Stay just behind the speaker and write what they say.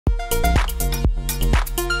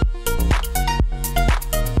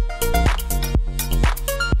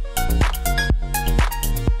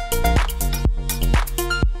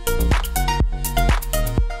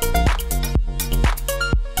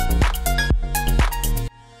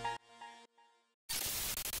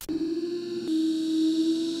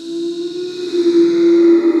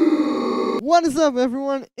What is up,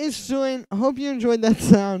 everyone? It's Julian. I hope you enjoyed that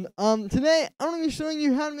sound. Today I'm going to be showing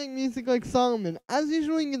you how to make music like Solomun. As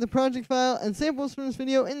usual, you can get the project file and samples from this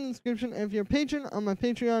video in the description. And if you're a patron on my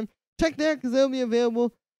Patreon, check there because they'll be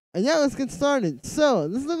available. And yeah, let's get started. So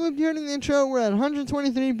this is the clip you heard in the intro. We're at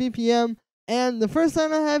 123 BPM, and the first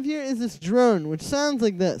sound I have here is this drone, which sounds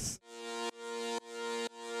like this.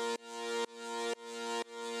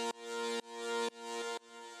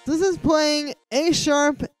 This is playing A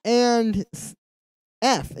sharp and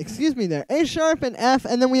F. Excuse me there. A sharp and F,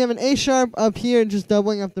 and then we have an A sharp up here just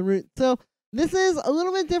doubling up the root. So this is a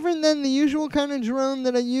little bit different than the usual kind of drone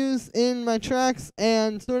that I use in my tracks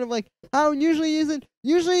and sort of like how I would usually use it.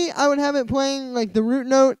 Usually I would have it playing like the root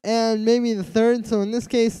note and maybe the third. So in this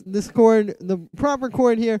case, this chord, the proper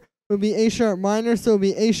chord here would be A sharp minor. So it would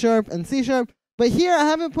be A sharp and C sharp. But here I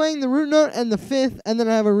have it playing the root note and the fifth, and then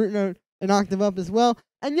I have a root note an octave up as well.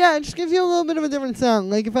 And yeah, it just gives you a little bit of a different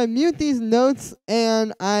sound. Like if I mute these notes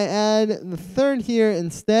and I add the third here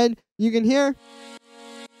instead, you can hear.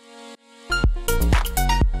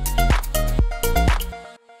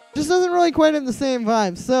 Just doesn't really quite have the same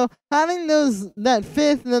vibe. So having that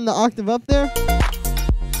fifth and then the octave up there,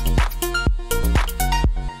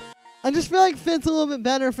 I just feel like fits a little bit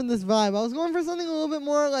better for this vibe. I was going for something a little bit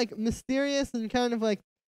more like mysterious and kind of like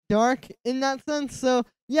dark in that sense. So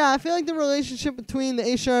yeah, I feel like the relationship between the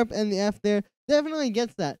A sharp and the F there definitely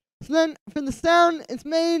gets that. So then for the sound, it's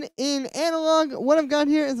made in analog. What I've got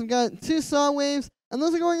here is I've got two saw waves, and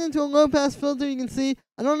those are going into a low pass filter. You can see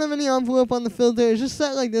I don't have any envelope on the filter. It's just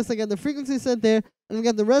set like this. I got the frequency set there, and I've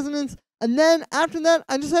got the resonance. And then after that,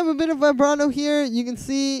 I just have a bit of vibrato here. You can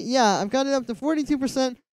see, yeah, I've got it up to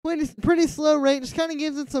 42%. Pretty slow rate. Just kind of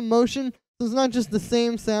gives it some motion, so it's not just the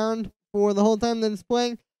same sound for the whole time that it's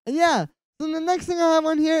playing. And yeah, so the next thing I have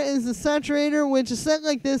on here is the saturator, which is set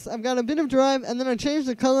like this. I've got a bit of drive, and then I changed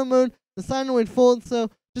the color mode, the sinoid fold, so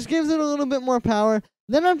just gives it a little bit more power.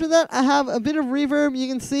 Then after that, I have a bit of reverb. You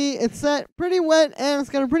can see it's set pretty wet, and it's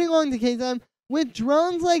got a pretty long decay time. With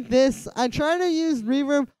drones like this, I try to use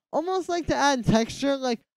reverb almost like to add texture.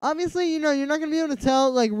 Like, obviously, you know, you're not going to be able to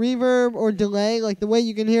tell, like, reverb or delay, like the way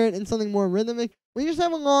you can hear it in something more rhythmic. When you just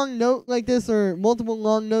have a long note like this or multiple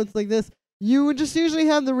long notes like this, you would just usually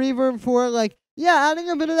have the reverb for, like, yeah, adding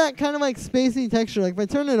a bit of that kind of, like, spacey texture. Like, if I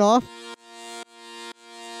turn it off,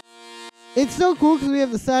 it's so cool because we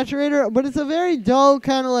have the saturator, but it's a very dull,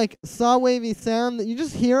 kind of, like, saw-wavy sound that you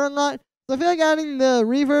just hear a lot. So I feel like adding the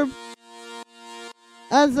reverb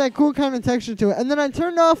adds that cool kind of texture to it. And then I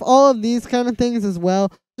turned off all of these kind of things as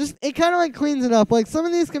well. Just, it kind of, like, cleans it up. Like, some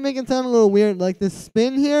of these can make it sound a little weird. Like, this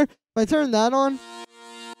spin here, if I turn that on,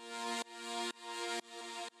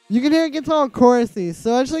 you can hear it gets all chorusy,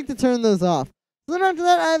 so I just like to turn those off. So then after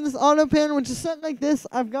that, I have this auto pan, which is set like this.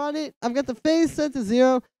 I've got the phase set to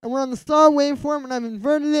 0, and we're on the saw waveform, and I've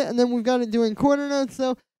inverted it, and then we've got it doing quarter notes,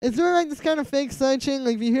 so it's doing like this kind of fake sidechain,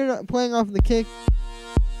 like if you hear it playing off the kick.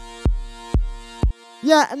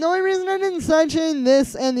 Yeah, and the only reason I didn't sidechain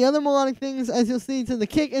this and the other melodic things, as you'll see, to the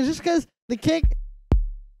kick, is just because the kick,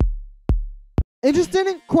 it just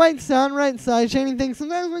didn't quite sound right sidechaining things.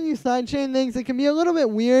 Sometimes when you sidechain things, it can be a little bit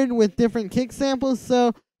weird with different kick samples.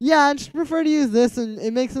 So yeah, I just prefer to use this, and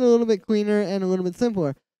it makes it a little bit cleaner and a little bit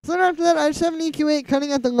simpler. So then after that, I just have an EQ8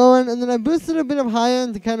 cutting at the low end, and then I boosted a bit of high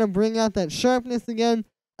end to kind of bring out that sharpness again.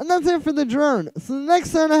 And that's it for the drone. So the next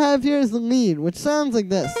sound I have here is the lead, which sounds like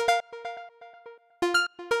this.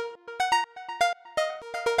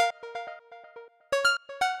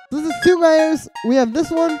 This is 2 layers. We have this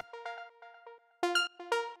one,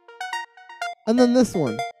 and then this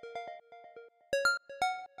one.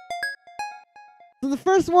 So the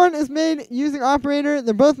first one is made using operator.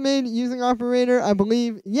 They're both made using operator, I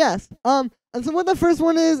believe. Yes. And so what the first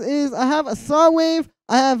one is I have a saw wave,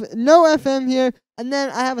 I have no FM here, and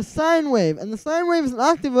then I have a sine wave. And the sine wave is an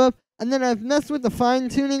octave up, and then I've messed with the fine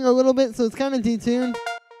tuning a little bit, so it's kind of detuned.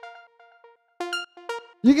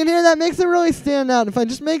 You can hear that makes it really stand out. If I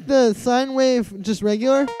just make the sine wave just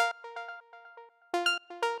regular,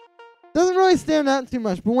 doesn't really stand out too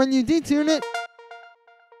much, but when you detune it,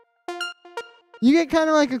 you get kind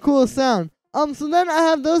of like a cool sound. So then I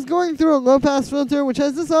have those going through a low pass filter, which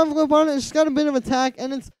has this envelope on it. It's just got a bit of attack,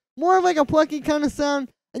 and it's more of like a plucky kind of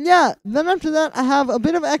sound. And yeah, then after that, I have a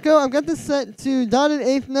bit of echo. I've got this set to dotted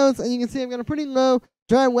eighth notes, and you can see I've got a pretty low,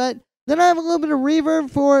 dry, wet. Then I have a little bit of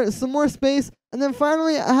reverb for some more space. And then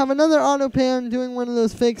finally, I have another auto pan doing one of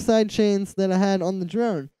those fake side chains that I had on the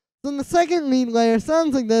drone. So the second lead layer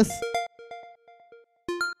sounds like this.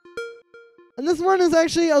 And this one is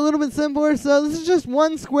actually a little bit simpler. So this is just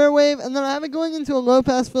one square wave, and then I have it going into a low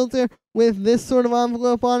pass filter with this sort of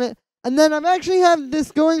envelope on it. And then I've actually have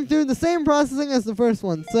this going through the same processing as the first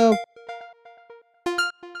one. So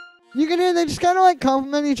you can hear they just kind of like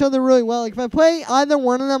complement each other really well. Like if I play either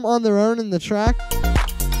one of them on their own in the track,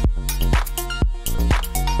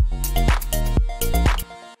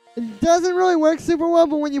 it doesn't really work super well,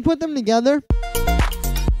 but when you put them together,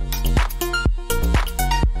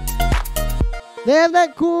 they have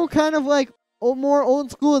that cool kind of like more old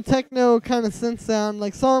school techno kind of synth sound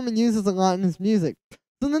like Solomun uses a lot in his music.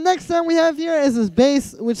 So the next sound we have here is his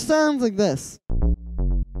bass, which sounds like this.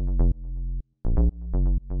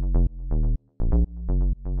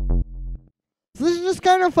 So this is just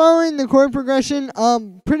kind of following the chord progression.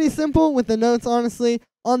 Pretty simple with the notes, honestly,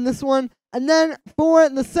 on this one. And then for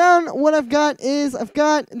the sound, what I've got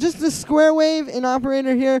just this square wave in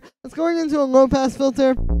operator here. That's going into a low pass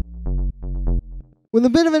filter with a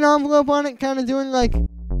bit of an envelope on it, kind of doing like,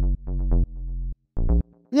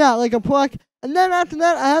 yeah, like a pluck. And then after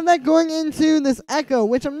that, I have that going into this echo,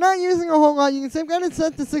 which I'm not using a whole lot. You can see I've got it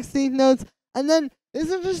set to 16th notes. And then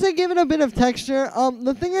this is just to give it a bit of texture.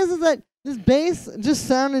 The thing is that this bass just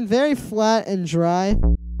sounded very flat and dry.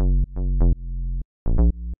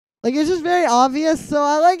 Like, it's just very obvious. So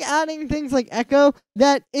I like adding things like echo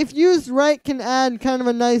that, if used right, can add kind of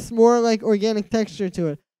a nice, more like organic texture to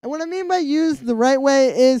it. And what I mean by used the right way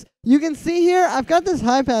is, you can see here, I've got this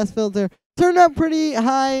high pass filter turned up pretty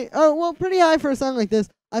high. Oh, well, pretty high for a song like this.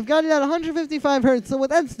 I've got it at 155 hertz. So what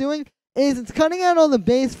that's doing is it's cutting out all the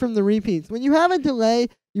bass from the repeats. When you have a delay,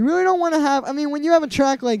 you really don't want to have, when you have a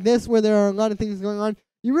track like this where there are a lot of things going on,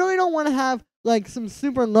 you really don't want to have like some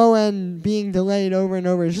super low end being delayed over and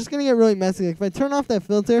over. It's just going to get really messy. Like if I turn off that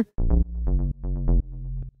filter,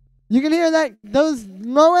 you can hear that those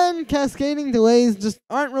low end cascading delays just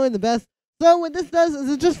aren't really the best. So what this does is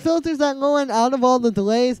it just filters that low end out of all the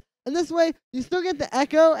delays. And this way, you still get the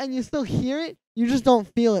echo and you still hear it. You just don't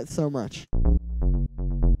feel it so much.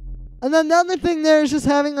 And then the other thing there is just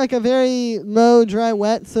having like a very low, dry,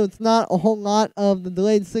 wet, so it's not a whole lot of the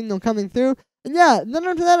delayed signal coming through. And yeah, then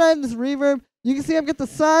after that I have this reverb. You can see I've got the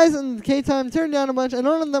size and the decay time turned down a bunch. I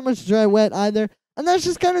don't have that much dry, wet either. And that's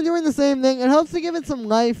just kind of doing the same thing. It helps to give it some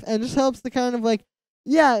life and just helps to kind of like,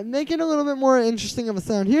 yeah, make it a little bit more interesting of a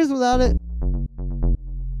sound. Here's without it.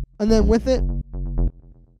 And then with it.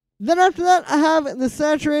 Then after that, I have the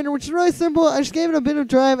saturator, which is really simple. I just gave it a bit of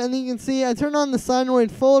drive, and then you can see I turned on the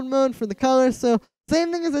sinoid fold mode for the color. So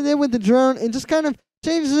same thing as I did with the drone. It just kind of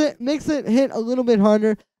changes it, makes it hit a little bit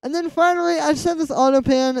harder. And then finally, I just have this auto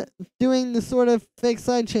pan doing the sort of fake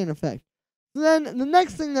sidechain effect. So then the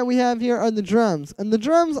next thing that we have here are the drums. And the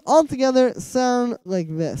drums all together sound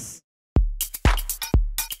like this.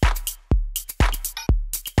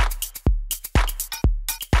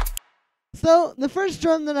 So the first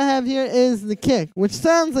drum that I have here is the kick, which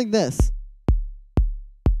sounds like this.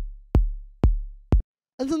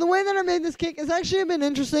 And so the way that I made this kick is actually a bit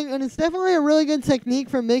interesting, and it's definitely a really good technique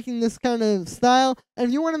for making this kind of style. And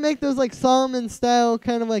if you want to make those like Solomun style,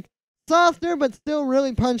 kind of like softer but still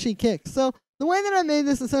really punchy kicks. So the way that I made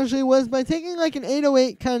this essentially was by taking like an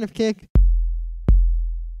 808 kind of kick.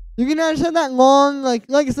 You can just have that long, like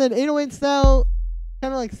I said, 808 style,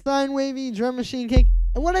 kind of like sine wavy drum machine kick.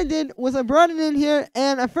 And what I did was I brought it in here,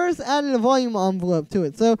 and I first added a volume envelope to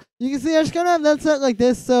it. So you can see I just kind of have that set like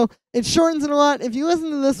this, so it shortens it a lot. If you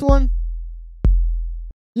listen to this one,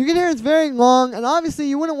 you can hear it's very long, and obviously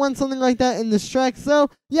you wouldn't want something like that in this track. So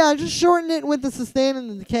yeah, I just shortened it with the sustain and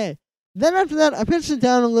the decay. Then after that, I pitched it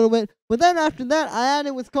down a little bit, but then after that, I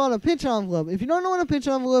added what's called a pitch envelope. If you don't know what a pitch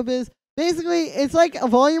envelope is, basically it's like a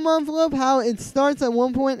volume envelope, how it starts at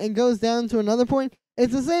one point and goes down to another point.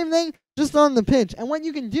 It's the same thing, just on the pitch. And what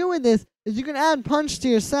you can do with this is you can add punch to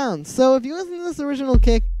your sounds. So if you listen to this original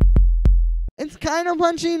kick, it's kind of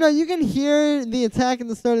punchy. You know, you can hear the attack at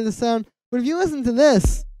the start of the sound. But if you listen to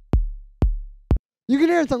this, you can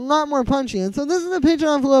hear it's a lot more punchy. And so this is the pitch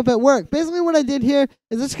envelope at work. Basically what I did here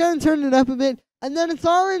is I just kind of turned it up a bit. And then it's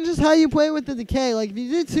all in just how you play with the decay. Like if you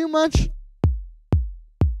do too much,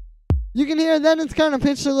 you can hear then it's kind of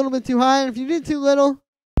pitched a little bit too high. And if you do too little,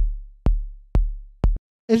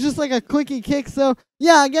 it's just like a clicky kick. So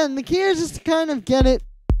yeah, again, the key is just to kind of get it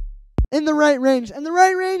in the right range. And the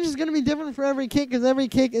right range is going to be different for every kick because every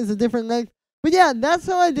kick is a different length. But yeah, that's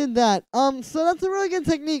how I did that. So that's a really good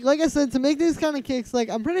technique. Like I said, to make these kind of kicks, like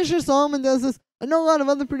I'm pretty sure Solomun does this. I know a lot of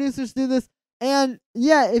other producers do this. And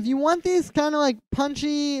yeah, if you want these kind of like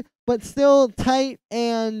punchy but still tight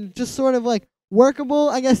and just sort of like workable,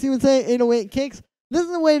 I guess you would say, 808 kicks, this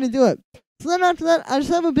is the way to do it. So then after that, I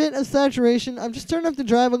just have a bit of saturation. I've just turned up the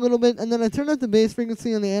drive a little bit, and then I turned up the bass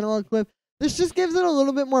frequency on the analog clip. This just gives it a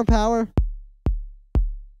little bit more power.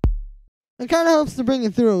 It kind of helps to bring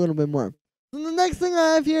it through a little bit more. So the next thing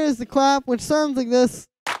I have here is the clap, which sounds like this.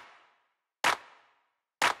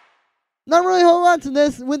 Not really a whole lot to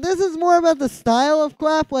this. With this is more about the style of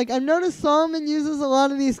clap. Like, I've noticed Solomon uses a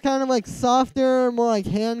lot of these kind of like softer, more like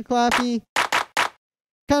hand clappy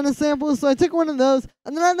kind of samples. So I took one of those,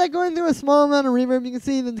 and then I have that going through a small amount of reverb. You can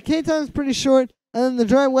see the decay time is pretty short, and then the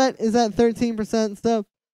dry wet is at 13%. So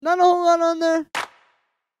not a whole lot on there.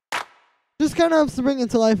 Just kind of helps to bring it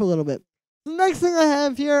to life a little bit. The next thing I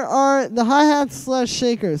have here are the hi-hats slash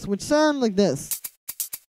shakers, which sound like this.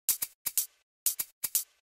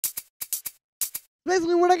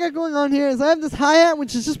 Basically, what I got going on here is I have this hi-hat,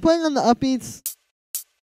 which is just playing on the upbeats.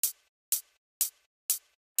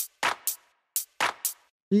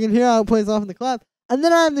 You can hear how it plays off in the clap. And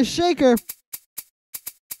then I have the shaker,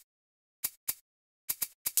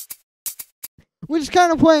 which is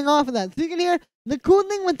kind of playing off of that. So you can hear, the cool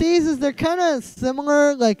thing with these is they're kind of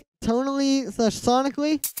similar, like, tonally slash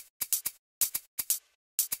sonically.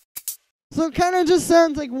 So it kind of just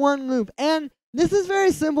sounds like one loop. And this is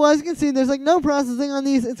very simple. As you can see, there's like no processing on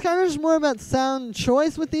these. It's kind of just more about sound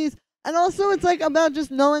choice with these. And also it's like about just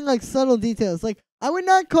knowing like subtle details. Like, I would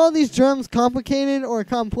not call these drums complicated or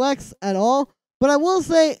complex at all. But I will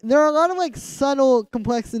say there are a lot of like subtle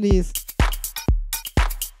complexities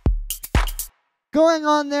going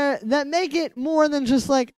on there that make it more than just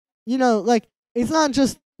like, you know, like it's not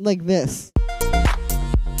just like this.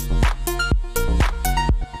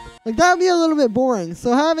 Like, that would be a little bit boring.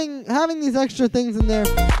 So having these extra things in there,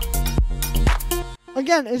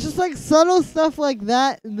 again, it's just like subtle stuff like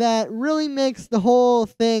that that really makes the whole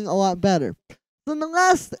thing a lot better. So the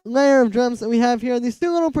last layer of drums that we have here are these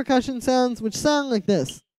two little percussion sounds, which sound like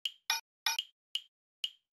this.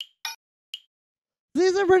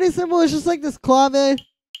 These are pretty simple. It's just like this clave, and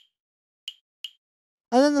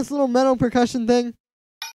then this little metal percussion thing.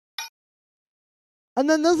 And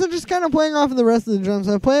then those are just kind of playing off of the rest of the drums.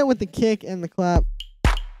 So I play it with the kick and the clap.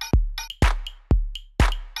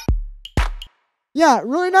 Yeah,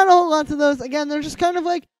 really not a whole lot to those. Again, they're just kind of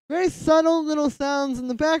like very subtle little sounds in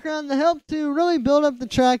the background that help to really build up the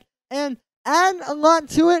track and add a lot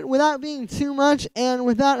to it without being too much and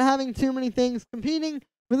without having too many things competing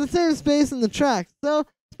for the same space in the track. So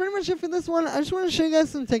that's pretty much it for this one. I just want to show you guys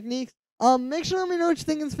some techniques. Make sure to let me know what you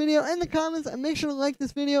think of this video in the comments, and make sure to like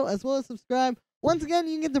this video as well as subscribe. Once again,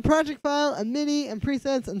 you can get the project file, a MIDI, and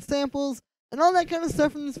presets, and samples, and all that kind of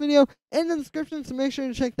stuff from this video in the description, so make sure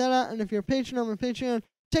to check that out. And if you're a patron on my Patreon,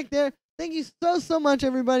 check there. Thank you so much,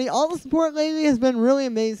 everybody. All the support lately has been really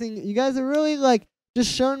amazing. You guys have really, like,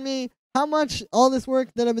 just shown me how much all this work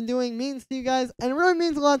that I've been doing means to you guys, and it really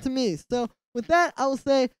means a lot to me. So with that, I will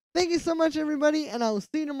say thank you so much, everybody, and I will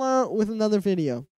see you tomorrow with another video.